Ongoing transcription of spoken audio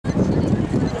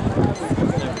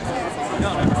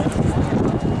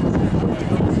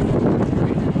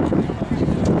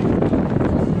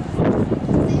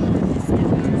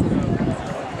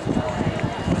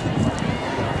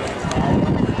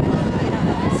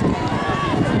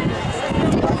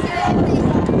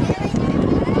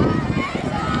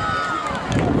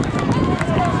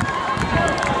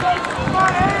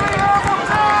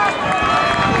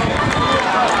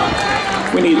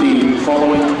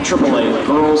AAA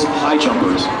Girls High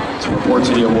Jumpers to report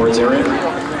to the awards area.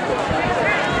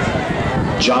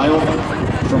 Gile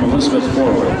from Elizabeth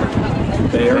Forward.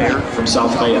 Bear from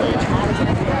South Fayette.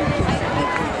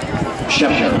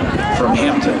 Shepner from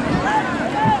Hampton.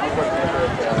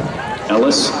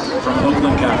 Ellis from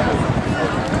Oakland Catholic.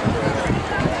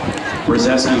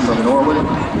 Brzezinski from Norwood.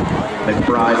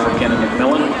 McBride from Kennan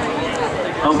McMillan.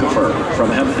 Unkefer from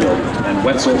Hempfield, and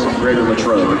Wetzel from Greater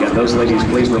Latrobe. Again, those ladies,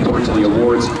 please report to the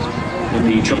awards in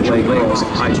the AAA Girls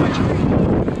High Jump.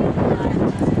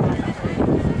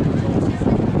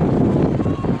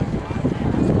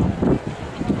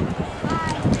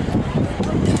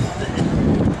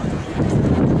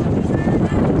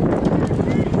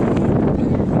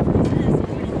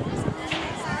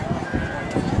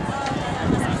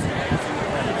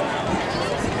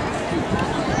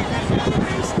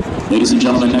 Ladies and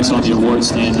gentlemen, next on the award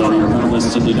stand are your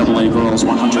medalists in the AA Girls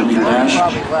 100-meter dash.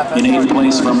 In 8th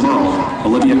place from Merle,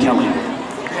 Olivia Kelly.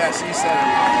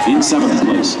 In 7th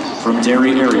place from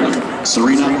Derry area,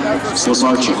 Serena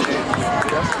Slosarchik.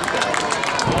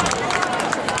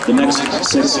 The next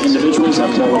 6 individuals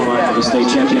have qualified for the state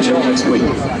championship next week.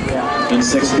 In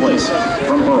 6th place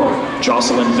from Merle,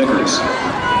 Jocelyn Vickers.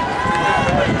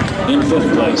 In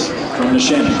 5th place from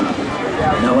Neshannon,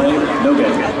 Nele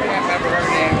Nogay.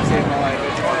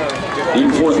 In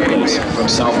 4th place from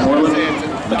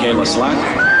Southmoreland, Michaela Slack.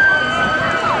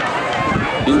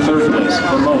 In 3rd place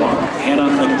from Mohawk, Hannah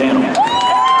McDaniel.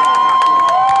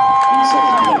 In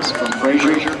 2nd place from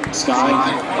Fraser, Sky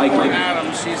Eichler.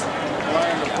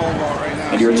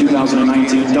 And your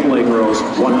 2019 AA Girls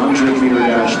 100-meter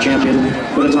dash champion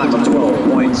with a time of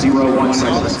 12.01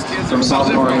 seconds from South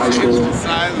Park High School,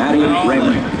 Maddie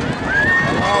Raymond.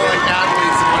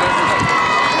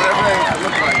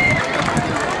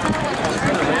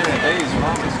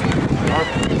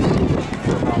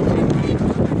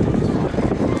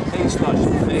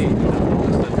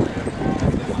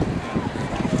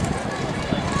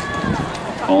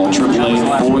 All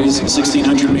AAA boys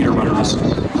 1600-meter runners,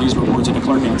 please report to the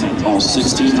clerk in tent. All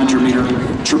 1600-meter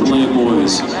AAA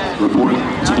boys report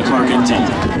to the clerk in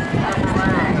tent.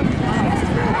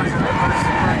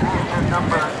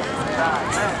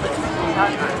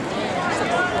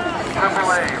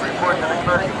 AAA, report to the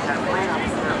clerk in tent, please.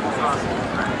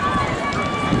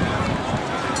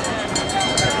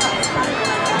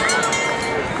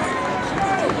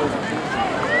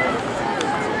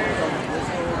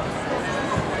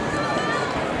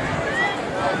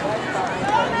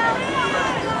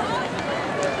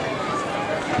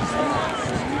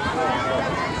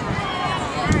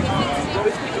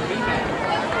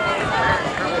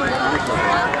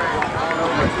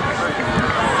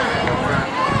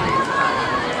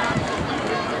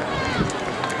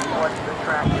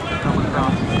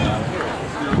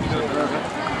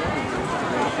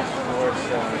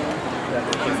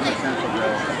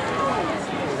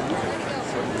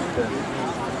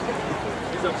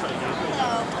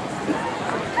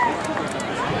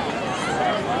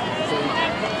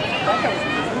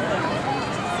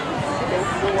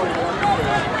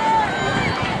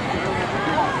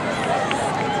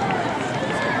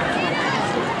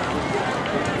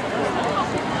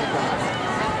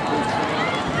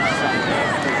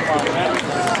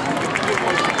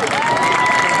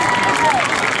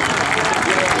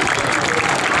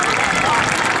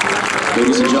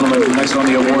 Ladies and gentlemen, next on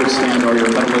the award stand are your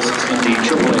medalists in the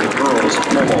AAA Girls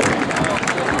Pole.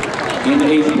 In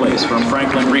 8th place from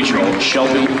Franklin Regional,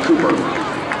 Shelby Cooper.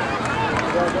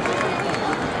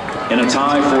 In a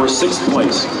tie for 6th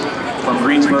place from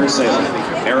Greensburg Salem,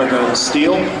 Erica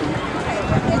Steele.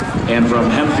 And from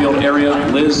Hempfield area,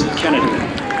 Liz Kennedy.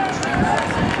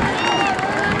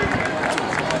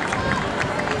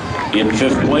 In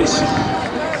 5th place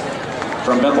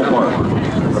from Bethel Park,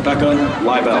 Rebecca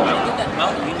Leibel.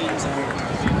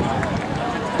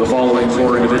 The following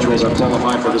 4 individuals have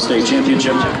qualified for the state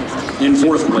championship. In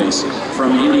 4th place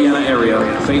from Indiana area,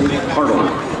 Faith Hartle.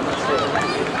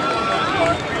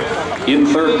 In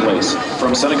 3rd place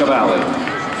from Seneca Valley,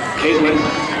 Caitlin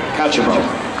Cachimo.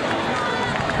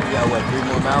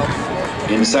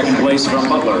 In 2nd place from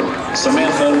Butler,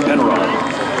 Samantha Penrod.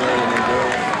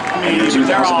 And your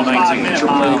 2019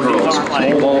 AAA Girls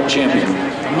Pole Vault champion,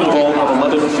 with a vault of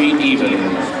 11 feet even,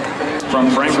 from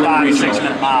Franklin Regional,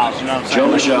 Joe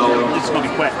Michelle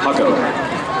Hucko.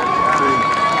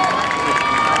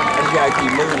 You gotta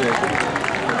keep moving. If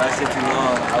I sit too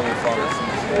long, I will fall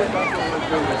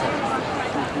asleep.